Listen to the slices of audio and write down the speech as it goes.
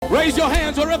Raise your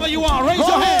hands wherever you are. Raise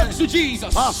your hands to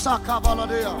Jesus.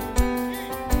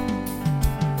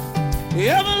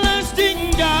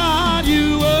 Everlasting God,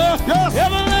 you are. Yes.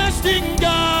 Everlasting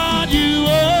God, you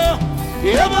are.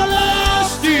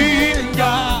 Everlasting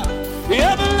God.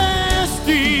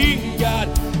 Everlasting God.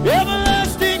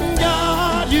 Everlasting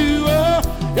God, you are.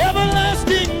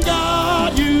 Everlasting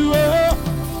God, you are.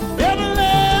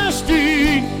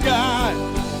 Everlasting God.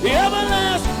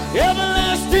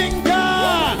 Everlasting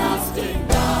God. Everlasting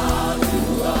God,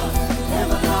 you are.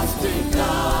 Everlasting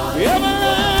God.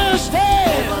 Everlasting.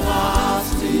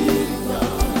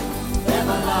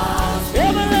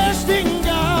 Everlasting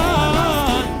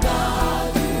God.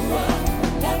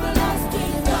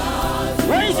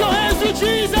 Raise your hands to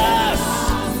Jesus.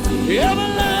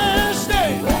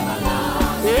 Everlasting.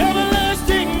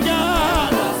 Everlasting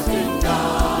God.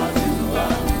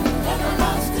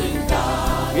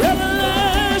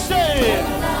 Everlasting.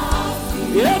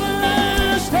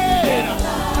 Everlasting.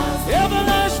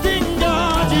 Everlasting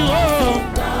God, you are.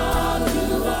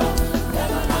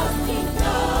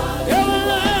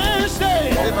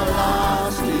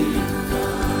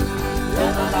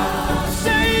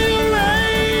 Say you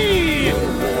reign.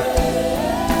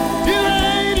 You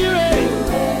reign, you reign.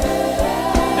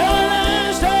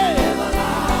 Everlasting.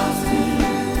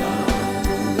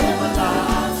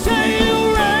 Say you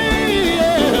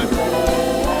reign.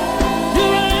 You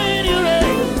reign, you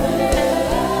reign.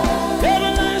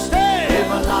 Everlasting.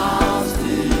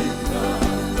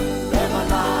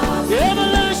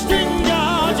 Everlasting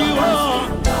God, you are.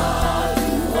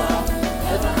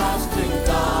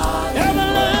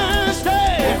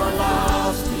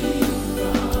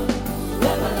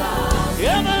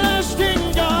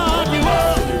 Everlasting God, you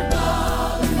are.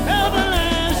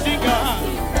 Everlasting God.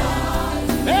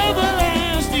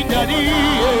 Everlasting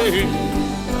Daddy.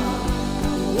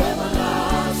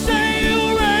 Say you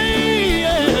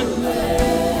reign.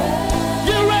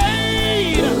 You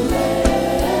reign.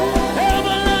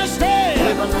 Everlasting.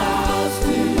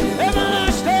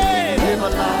 Everlasting.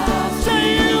 Say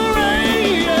you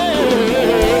reign.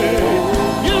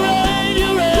 You reign, you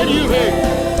reign, you reign.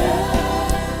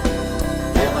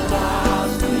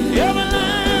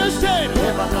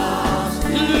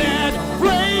 Let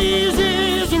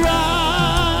praises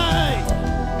rise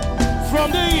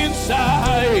from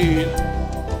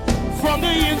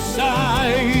the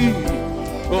inside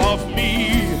of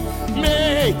me.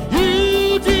 May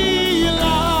you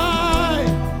delight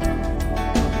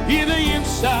in the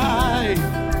inside,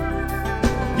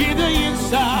 in the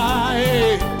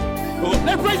inside. Oh,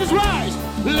 let praises rise.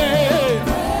 Let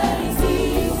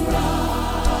praises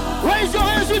rise. Raise your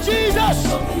hands to Jesus.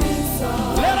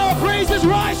 Let our praises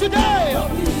rise today.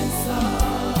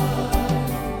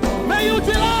 May you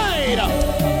delight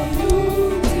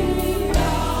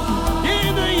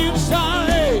in the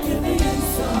inside,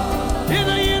 in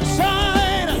the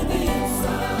inside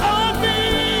of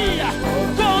me.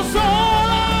 'Cause all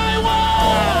I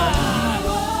want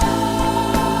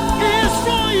is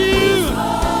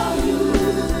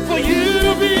for you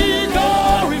to be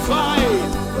glorified.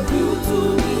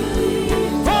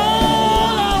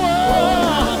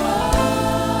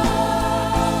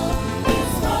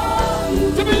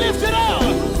 To be lifted up,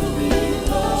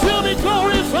 to be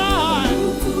glorified.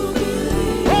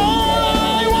 All I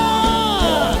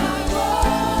want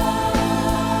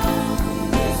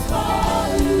is for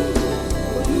you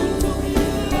to be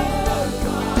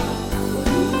glorified.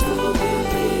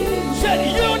 Said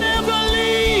you never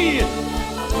leave.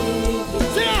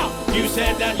 Sing out. You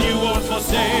said that you won't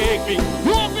forsake me.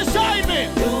 You walk beside me.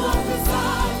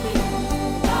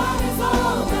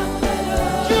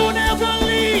 You never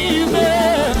leave me.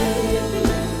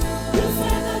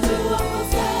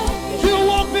 You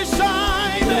walk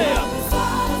beside me.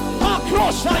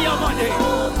 Across your money.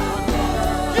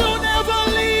 You never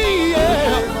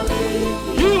leave.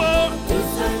 You walk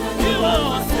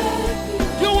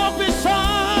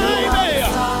beside me.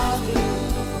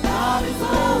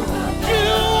 You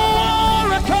are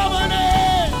a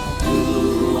covenant.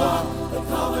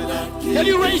 Can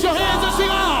you raise your hands and sing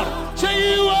out?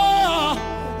 Say you are.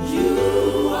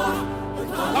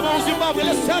 Come on, Zimbabwe,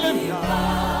 let's tell him.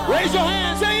 Raise your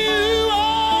hands, say you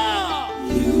are.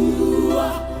 You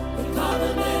are the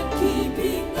covenant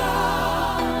keeping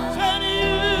God. Say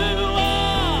you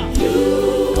are. You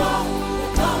are the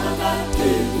covenant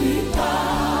keeping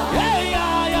God. Hey,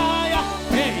 yeah, yeah, yeah.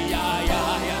 Hey, yeah,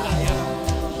 yeah, yeah,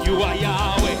 yeah. You are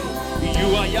Yahweh. You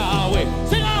are Yahweh.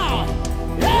 Sing out.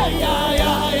 Hey, yeah,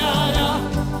 yeah, yeah, yeah.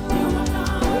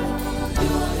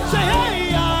 Say hey,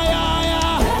 yeah, yeah,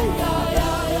 yeah. Hey, yeah,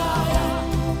 yeah, yeah,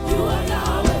 yeah. You are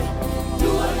Yahweh.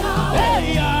 You are Yahweh. Hey,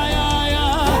 yeah, yeah,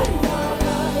 yeah.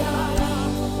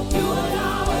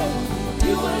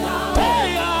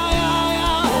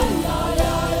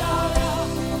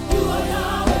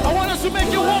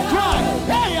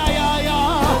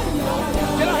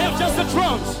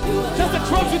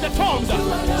 those with the tongues.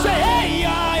 Say